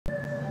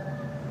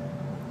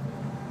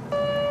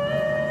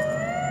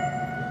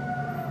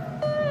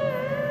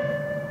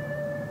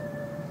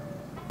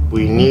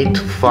We need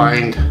to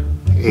find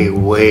a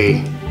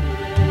way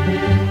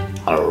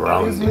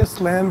around it.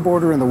 Busiest land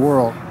border in the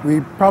world.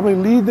 We probably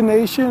lead the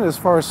nation as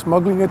far as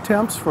smuggling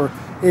attempts for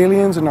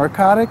aliens and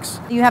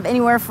narcotics. You have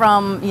anywhere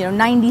from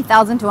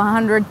 90,000 to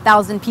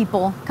 100,000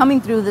 people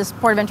coming through this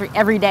port of entry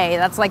every day.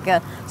 That's like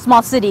a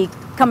small city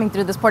coming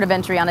through this port of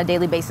entry on a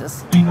daily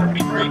basis.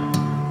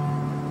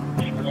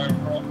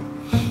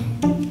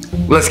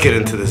 Let's get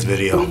into this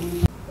video.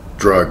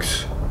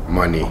 Drugs,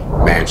 money,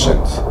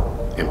 mansions,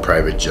 and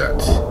private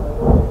jets.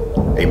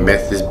 A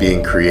myth is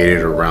being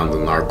created around the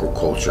narco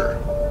culture.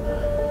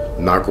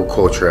 Narco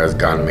culture has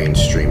gone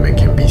mainstream and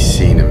can be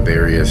seen in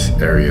various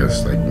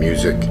areas like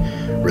music,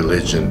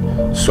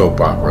 religion,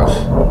 soap operas,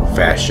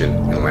 fashion,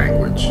 and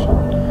language.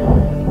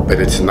 But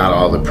it's not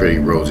all the pretty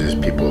roses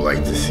people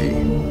like to see.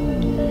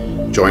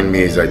 Join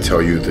me as I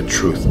tell you the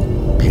truth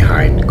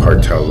behind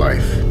cartel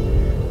life.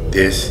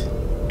 This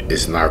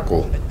is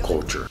narco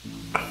culture.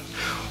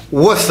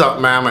 What's up,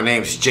 man? My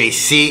name's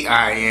JC.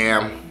 I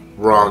am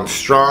Wrong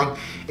Strong.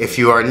 If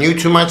you are new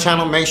to my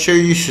channel, make sure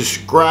you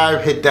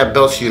subscribe, hit that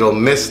bell so you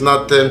don't miss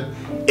nothing.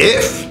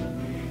 If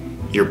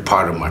you're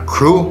part of my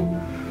crew,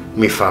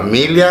 mi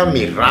familia,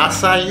 mi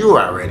raza, you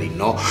already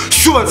know.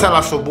 Súbanse a la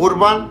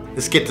Suburban.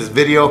 Let's get this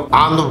video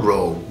on the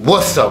road.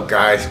 What's up,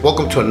 guys?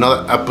 Welcome to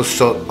another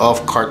episode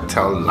of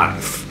Cartel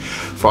Life.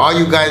 For all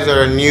you guys that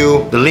are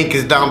new, the link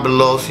is down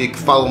below so you can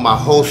follow my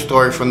whole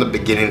story from the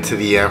beginning to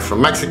the end. From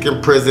Mexican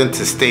prison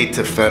to state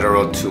to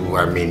federal to,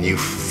 I mean, you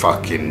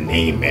fucking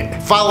name it.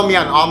 Follow me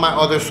on all my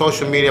other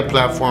social media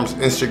platforms,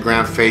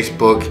 Instagram,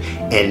 Facebook,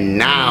 and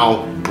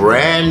now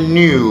brand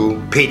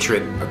new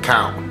Patriot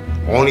account.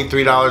 Only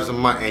 $3 a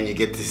month and you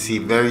get to see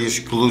very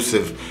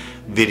exclusive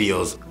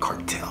videos.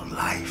 Cartel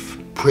life,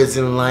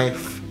 prison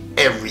life,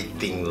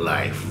 everything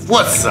life.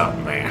 What's up,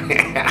 man?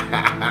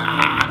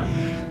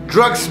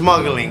 Drug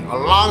smuggling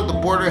along the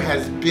border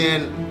has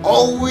been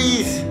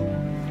always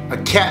a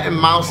cat and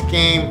mouse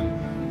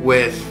game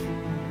with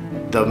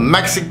the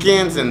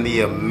Mexicans and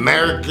the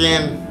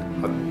American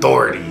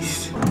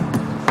authorities.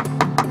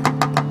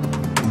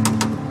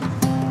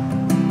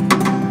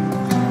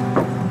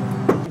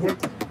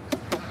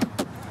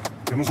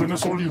 Que no suene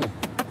sólido.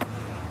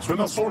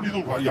 Suena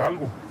sólido, hay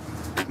algo.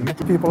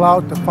 People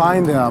out to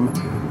find them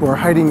who are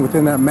hiding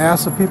within that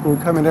mass of people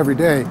who come in every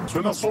day.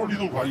 Suena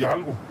sólido, hay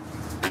algo.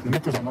 Tiene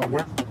que sonar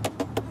hueco.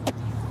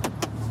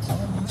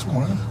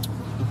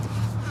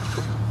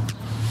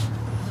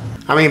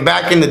 I mean,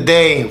 back in the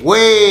day,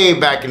 way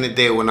back in the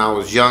day when I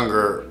was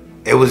younger,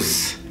 it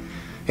was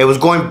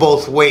going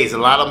both ways. A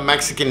lot of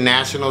Mexican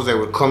nationals that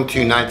would come to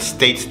the United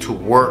States to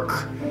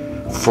work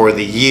for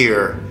the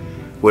year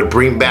would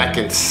bring back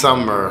in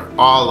summer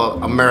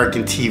all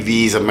American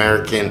TVs,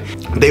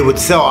 they would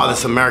sell all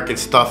this American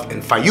stuff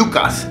in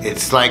fayucas.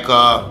 It's like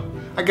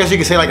I guess you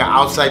could say like an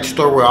outside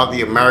store where all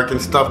the American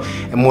stuff,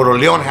 and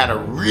Moroleon had a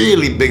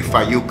really big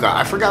fayuca.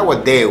 I forgot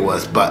what day it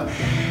was, but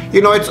you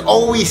know, it's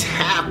always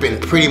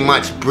happened pretty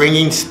much,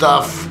 bringing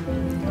stuff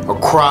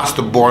across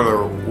the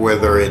border,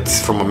 whether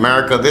it's from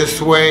America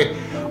this way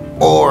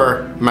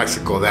or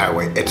Mexico that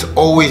way. It's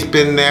always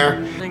been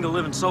there. Single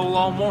living soul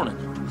all morning.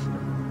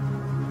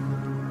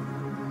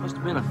 Must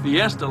have been a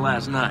fiesta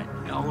last night.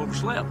 Y'all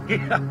overslept.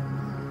 Yeah.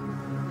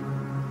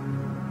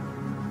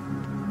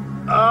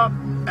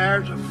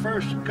 There's the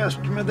first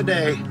customer of the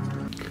day.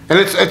 And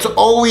it's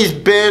always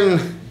been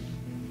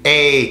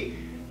a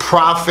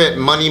profit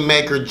money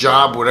maker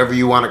job, whatever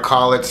you want to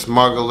call it.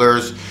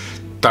 Smugglers,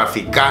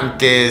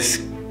 traficantes,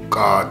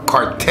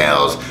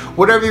 cartels,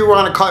 whatever you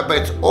want to call it, but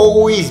it's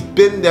always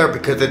been there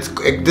because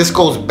this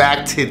goes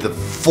back to the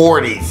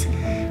 40s,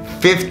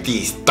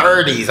 50s,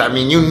 30s. I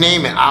mean, you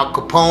name it. Al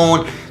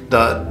Capone,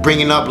 the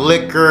bringing up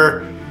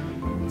liquor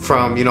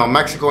from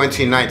Mexico into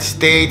the United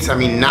States. I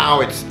mean,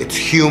 now it's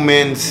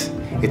humans,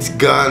 it's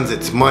guns,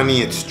 it's money,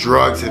 it's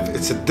drugs.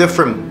 It's a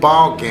different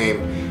ball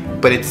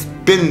game, but it's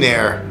been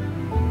there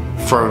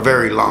for a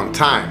very long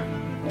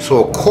time.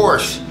 So of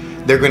course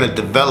they're gonna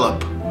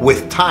develop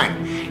with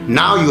time.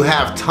 Now you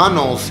have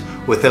tunnels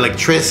with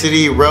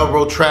electricity,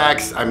 railroad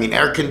tracks, I mean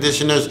air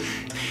conditioners.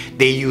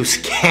 They use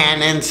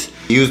cannons.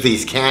 Use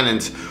these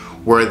cannons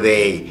where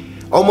they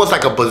almost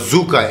like a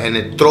bazooka, and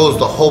it throws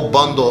the whole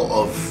bundle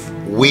of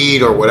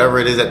weed or whatever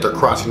it is that they're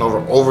crossing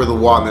over the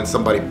wall, and then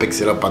somebody picks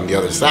it up on the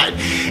other side.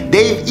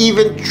 They've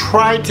even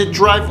tried to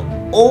drive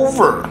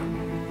over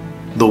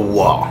the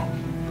wall.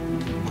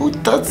 Who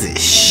does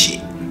this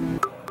shit?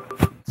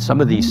 Some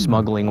of these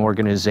smuggling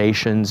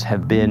organizations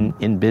have been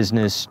in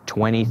business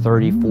 20,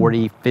 30,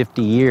 40,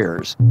 50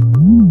 years.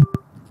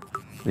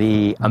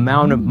 The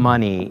amount of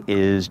money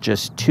is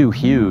just too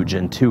huge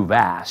and too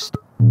vast.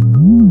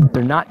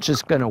 They're not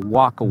just going to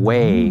walk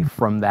away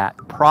from that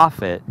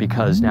profit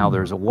because now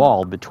there's a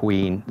wall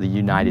between the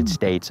United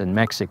States and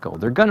Mexico.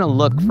 They're going to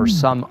look for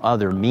some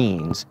other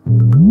means.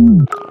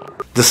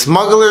 The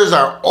smugglers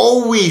are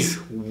always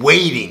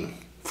waiting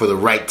for the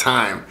right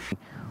time.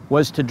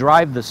 Was to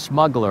drive the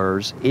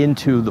smugglers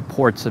into the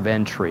ports of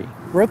entry.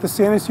 We're at the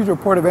San Ysidro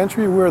Port of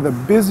Entry. We're the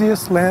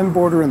busiest land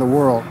border in the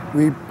world.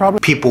 We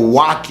probably people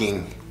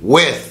walking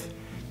with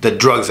the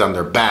drugs on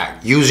their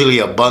back. Usually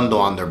a bundle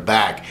on their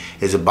back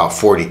is about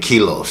 40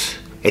 kilos.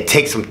 It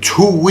takes them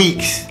 2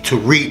 weeks to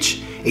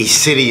reach a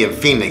city in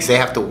Phoenix. They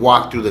have to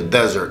walk through the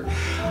desert.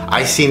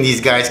 I seen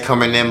these guys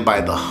coming in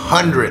by the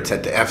hundreds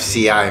at the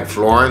FCI in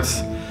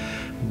Florence.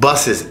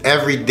 Buses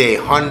every day,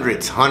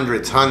 hundreds,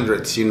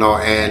 you know,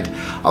 and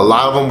a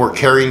lot of them were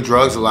carrying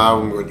drugs, a lot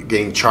of them were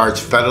getting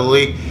charged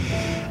federally.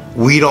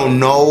 We don't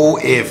know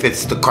if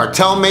it's the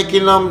cartel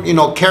making them, you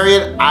know, carry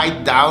it. I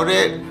doubt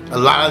it. A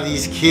lot of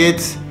these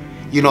kids,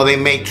 you know, they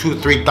make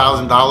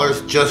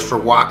 $2,000-3,000 just for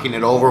walking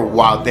it over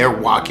while they're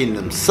walking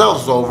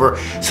themselves over.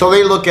 So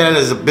they look at it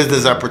as a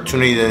business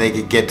opportunity that they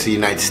could get to the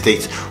United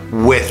States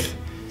with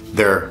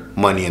their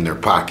money in their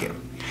pocket.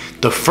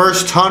 The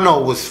first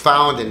tunnel was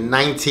found in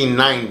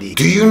 1990.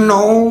 Do you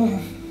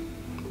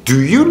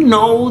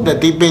know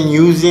that they've been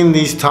using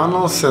these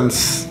tunnels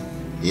since,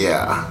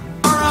 yeah.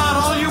 All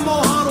right, all you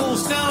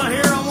mojados down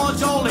here, I want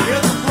y'all to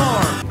hit the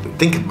floor.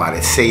 Think about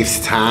it, saves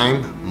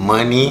time,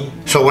 money.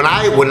 So when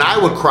I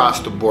would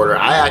cross the border,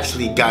 I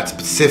actually got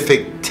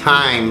specific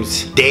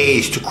times,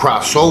 days to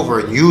cross over,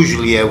 and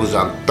usually it was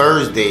on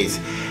Thursdays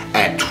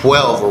at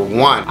 12 or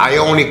 1. I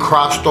only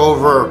crossed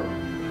over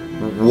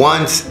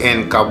once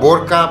in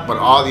Caborca, but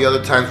all the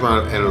other times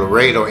when in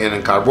Laredo and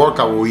in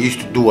Caborca, what we used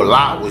to do a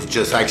lot was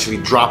just actually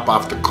drop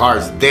off the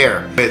cars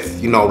there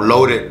with, you know,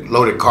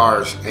 loaded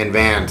cars and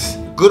vans.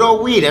 Good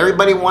old weed.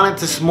 Everybody wanted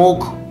to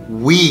smoke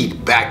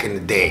weed back in the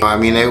day. I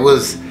mean, it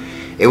was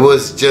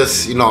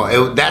just, you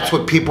know, that's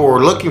what people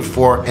were looking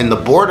for. In the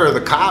border,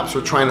 the cops were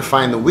trying to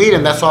find the weed,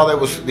 and that's all that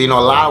was, you know,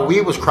 a lot of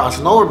weed was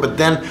crossing over. But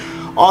then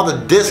all the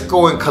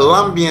disco and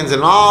Colombians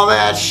and all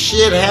that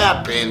shit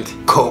happened.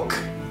 Coke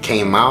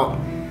came out,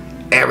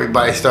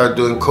 everybody started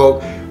doing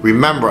coke.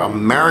 Remember,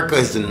 America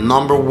is the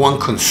 #1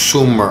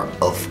 consumer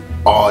of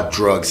all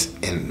drugs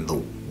in the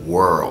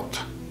world.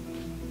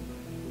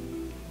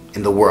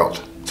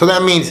 So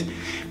that means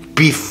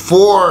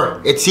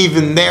before it's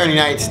even there in the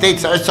United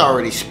States, it's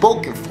already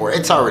spoken for,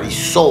 it's already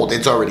sold,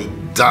 it's already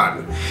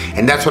done.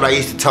 And that's what I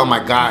used to tell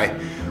my guy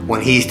when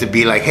he used to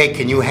be like, hey,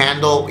 can you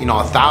handle, you know,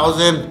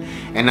 1,000?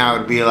 And I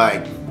would be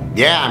like,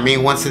 yeah, I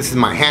mean, once it's in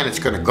my hand, it's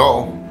gonna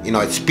go. You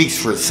know, it speaks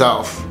for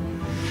itself.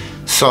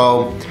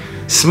 So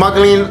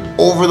smuggling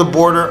over the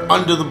border,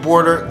 under the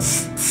border,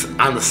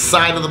 on the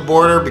side of the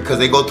border, because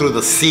they go through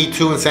the sea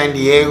too in San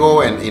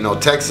Diego and, you know,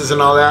 Texas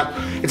and all that,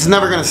 it's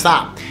never gonna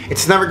stop.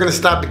 It's never gonna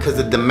stop because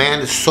the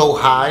demand is so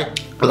high.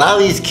 A lot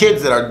of these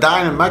kids that are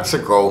dying in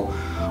Mexico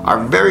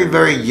are very,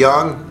 very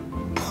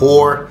young,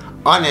 poor,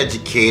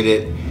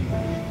 uneducated.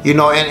 You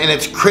know, and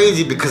it's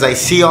crazy because I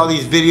see all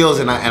these videos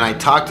and I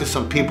talk to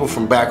some people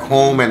from back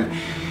home, and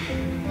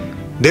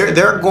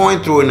they're going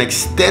through an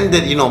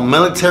extended, you know,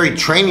 military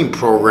training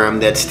program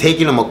that's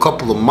taking them a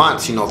couple of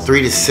months, you know,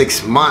 3 to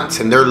 6 months,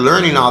 and they're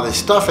learning all this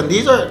stuff. And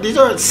these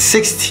are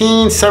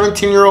 16,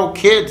 17-year-old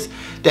kids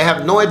that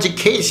have no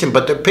education,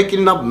 but they're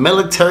picking up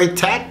military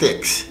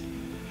tactics.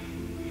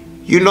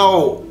 You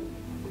know,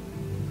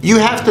 you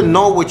have to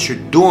know what you're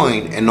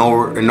doing in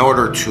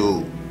order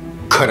to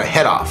cut a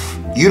head off.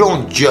 You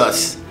don't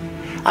just,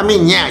 I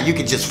mean, yeah, you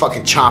could just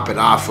fucking chop it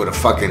off with a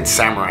fucking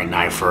samurai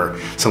knife or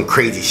some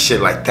crazy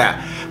shit like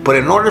that. But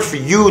in order for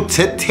you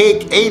to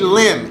take a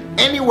limb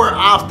anywhere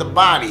off the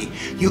body,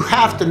 you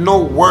have to know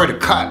where to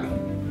cut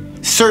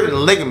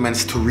certain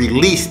ligaments to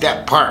release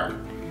that part.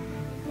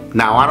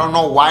 Now, I don't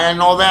know why I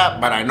know that,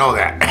 but I know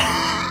that.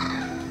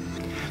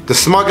 The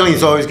smuggling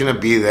is always gonna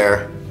be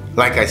there.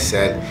 Like I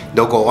said,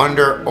 they'll go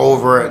under,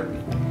 over it,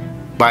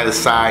 by the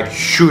side,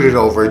 shoot it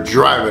over,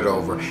 drive it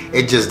over.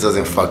 It just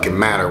doesn't fucking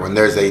matter. When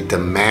there's a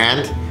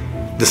demand,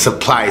 the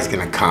supply is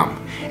gonna come.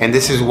 And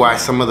this is why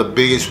some of the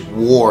biggest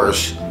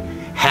wars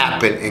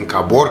happen in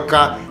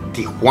Caborca,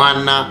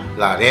 Tijuana,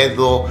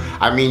 Laredo.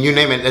 I mean, you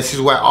name it. This is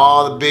why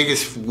all the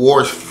biggest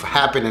wars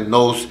happen in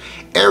those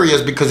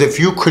areas, because if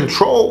you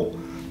control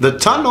the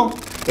tunnel,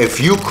 if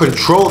you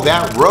control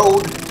that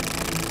road,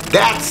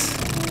 that's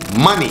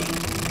money.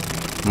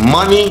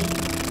 Money.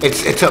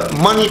 It's a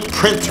money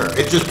printer.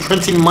 It's just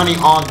printing money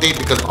all day,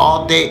 because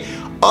all day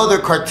other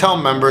cartel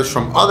members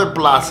from other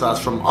plazas,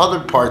 from other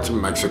parts of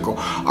Mexico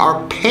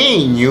are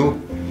paying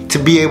you to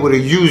be able to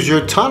use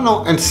your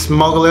tunnel and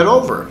smuggle it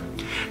over.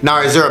 Now,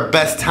 is there a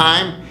best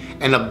time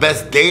and a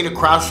best day to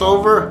cross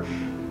over?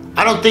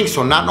 I don't think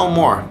so, not no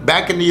more.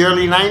 Back in the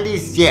early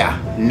 90s, yeah.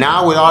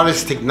 Now with all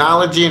this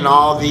technology and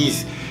all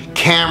these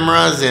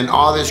cameras and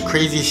all this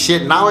crazy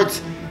shit, now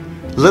it's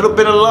a little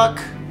bit of luck,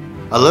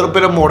 a little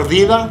bit of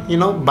mordida, you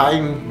know,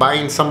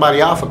 buying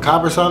somebody off, a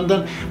cop or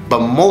something.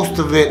 But most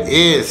of it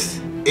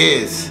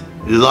is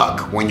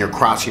luck when you're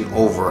crossing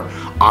over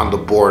on the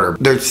border.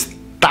 There's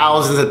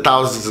thousands and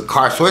thousands of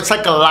cars, so it's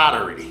like a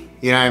lottery.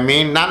 You know what I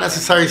mean? Not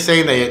necessarily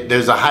saying that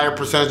there's a higher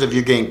percentage of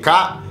you getting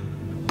caught,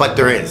 but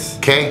there is,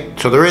 okay?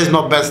 So there is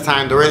no best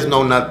time, there is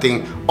no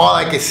nothing. All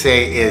I can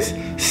say is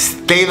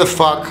stay the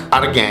fuck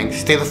out of gangs,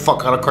 stay the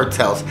fuck out of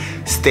cartels,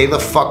 stay the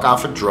fuck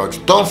off of drugs,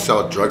 don't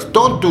sell drugs,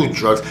 don't do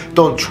drugs,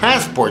 don't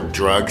transport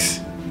drugs,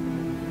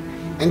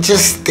 and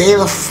just stay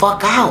the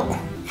fuck out.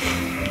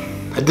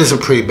 I did some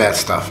pretty bad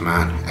stuff,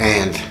 man,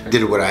 and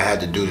did what I had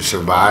to do to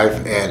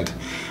survive, and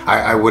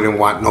I wouldn't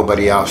want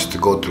nobody else to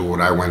go through what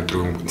I went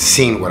through,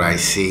 seen what I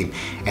seen,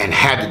 and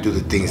had to do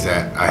the things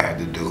that I had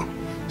to do.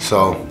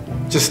 So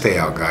just stay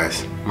out,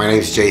 guys. My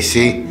name's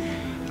JC.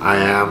 I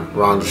am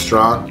Ron the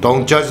Strong.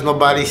 Don't judge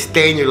nobody,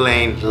 stay in your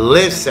lane,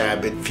 live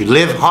Sabbath. If you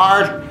live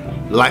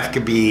hard, life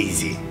could be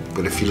easy.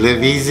 But if you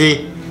live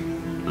easy,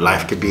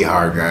 life could be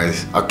hard,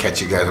 guys. I'll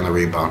catch you guys on the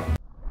rebound.